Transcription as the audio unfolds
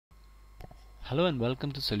Hello and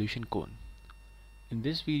welcome to Solution Cone. In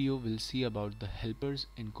this video we'll see about the helpers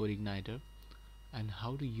in Codeigniter and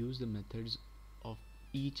how to use the methods of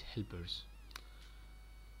each helpers.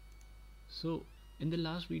 So in the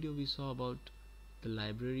last video we saw about the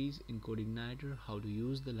libraries in Codeigniter, how to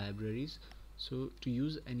use the libraries. So to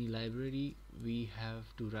use any library we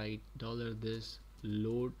have to write $this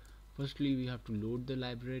load. Firstly we have to load the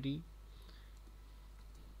library,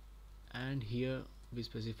 and here we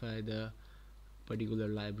specify the particular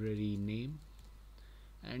library name,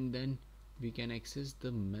 and then we can access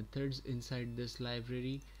the methods inside this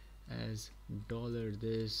library as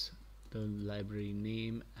 $this, the library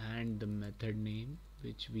name and the method name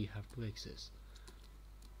which we have to access,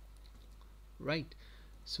 right?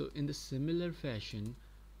 So in the similar fashion,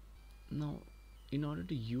 now in order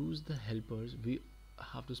to use the helpers we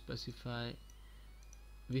have to specify,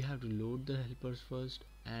 we have to load the helpers first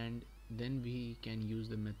and then we can use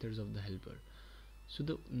the methods of the helper. So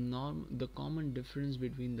the common difference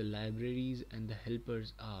between the libraries and the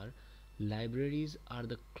helpers are, libraries are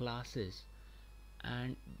the classes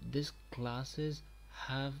and these classes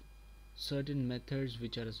have certain methods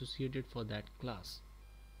which are associated for that class.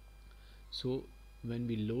 So when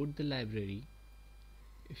we load the library,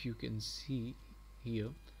 if you can see here,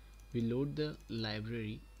 we load the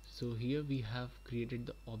library. So here we have created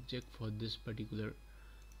the object for this particular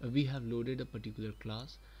we have loaded a particular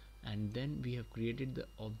class, and then we have created the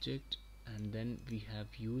object, and then we have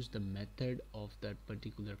used the method of that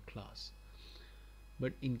particular class.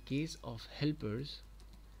 But in case of helpers,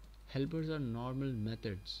 helpers are normal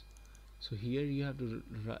methods. So here you have to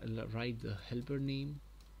write the helper name,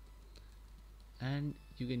 and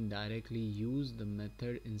you can directly use the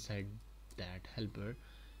method inside that helper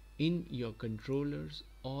in your controllers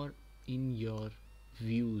or in your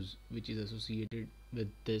views which is associated with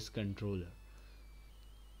this controller.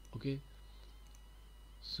 Okay,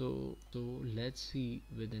 so let's see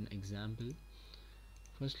with an example.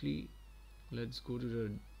 Firstly, let's go to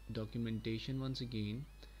the documentation once again,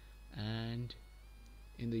 and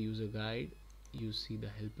in the user guide you see the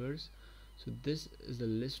helpers. So this is the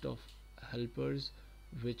list of helpers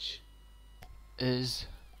which is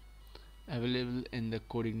available in the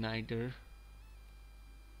Codeigniter.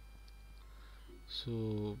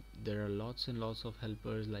 So there are lots and lots of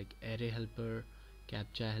helpers like array helper,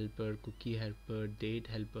 captcha helper, cookie helper, date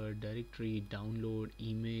helper, directory, download,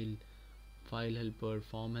 email, file helper,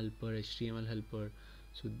 form helper, HTML helper.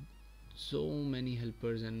 So many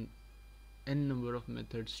helpers and n number of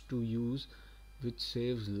methods to use, which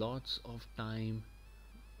saves lots of time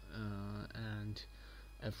and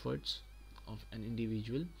efforts of an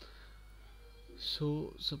individual.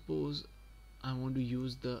 So suppose I want to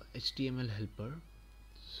use the HTML helper.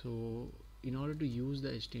 So in order to use the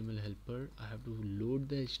HTML helper, I have to load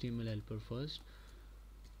the HTML helper first,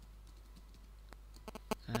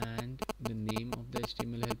 and the name of the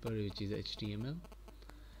HTML helper which is HTML.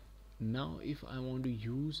 Now if I want to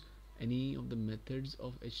use any of the methods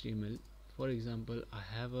of HTML, for example I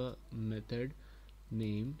have a method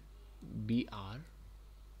named br.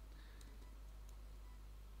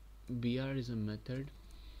 Br is a method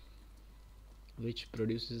which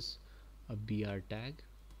produces a br tag,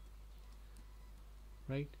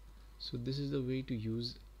 right? So this is the way to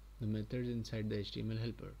use the methods inside the HTML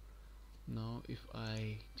helper. Now if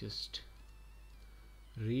I just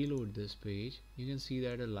reload this page, you can see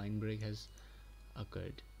that a line break has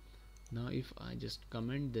occurred. Now if I just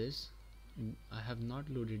comment this, I have not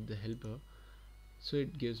loaded the helper, so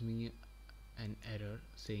it gives me an error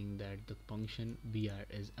saying that the function br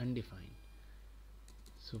is undefined.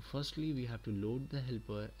 So firstly we have to load the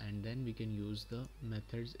helper and then we can use the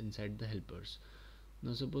methods inside the helpers.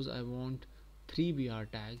 Now suppose I want 3 br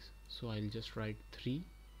tags, so I'll just write 3,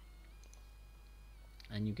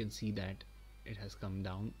 and you can see that it has come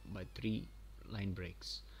down by 3 line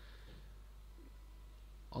breaks.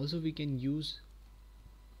 Also we can use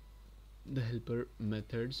the helper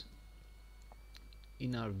methods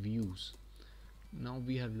in our views. Now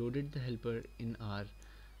we have loaded the helper in our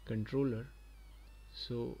controller.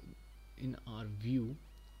 So in our view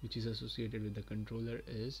which is associated with the controller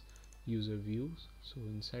is user views. So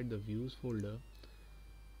inside the views folder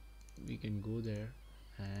we can go there,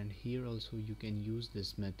 and here also you can use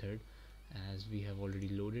this method as we have already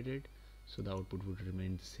loaded it, so the output would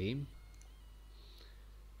remain the same.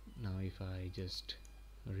 Now if I just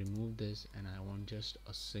remove this and I want just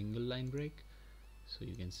a single line break, so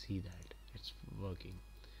you can see that it's working.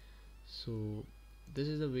 So this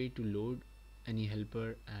is the way to load any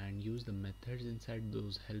helper and use the methods inside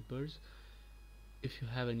those helpers. If you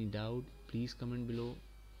have any doubt, please comment below,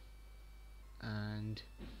 and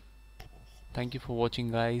Thank you for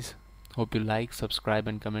watching, guys. Hope you like, subscribe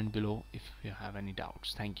and comment below if you have any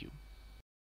doubts. Thank you.